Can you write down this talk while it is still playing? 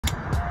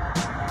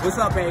What's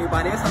up,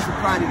 everybody? It's Uncle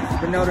Friday. This is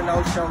the No to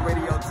No Show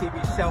Radio TV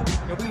show.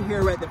 And we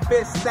here at the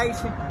Fifth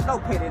Station,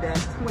 located at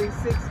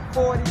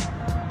 2640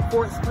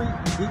 4th Street,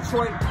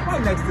 Detroit,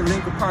 right next to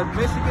Lincoln Park,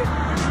 Michigan.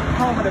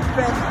 Home of the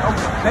best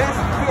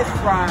fish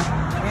fry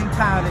in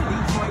town in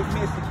Detroit,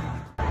 Michigan.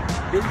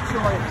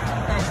 Detroit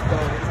Expo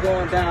is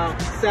going down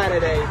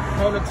Saturday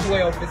on the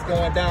 12th. It's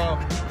going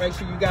down. Make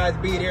sure you guys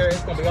be there.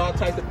 It's going to be all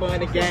types of fun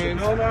and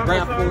games,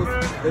 raffles.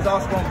 There's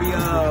also going to be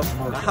a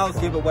house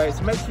giveaway.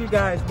 So make sure you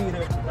guys be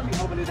there. Let me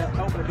open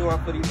the door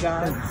for these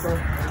guys. So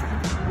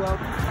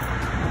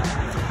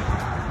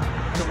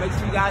make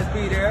sure you guys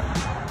be there.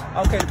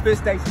 Okay, the fish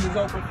station is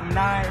open from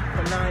 9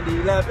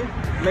 to 11.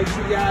 Make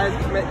sure you guys,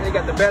 they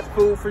got the best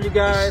food for you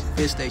guys.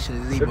 Fish station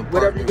is even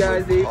whatever you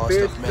guys eat,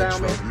 fish,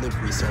 salmon.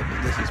 Delivery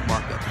service. This is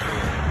Mark up.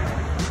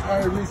 All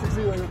right, Reese,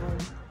 see you later.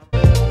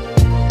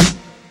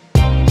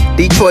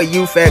 Detroit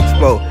Youth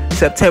Expo,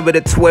 September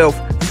the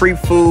 12th. Free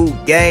food,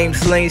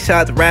 games,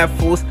 slingshots,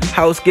 raffles,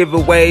 house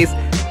giveaways.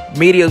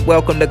 Media is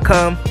welcome to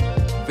come.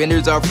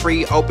 Vendors are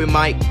free, open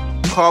mic.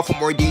 Call for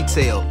more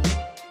detail.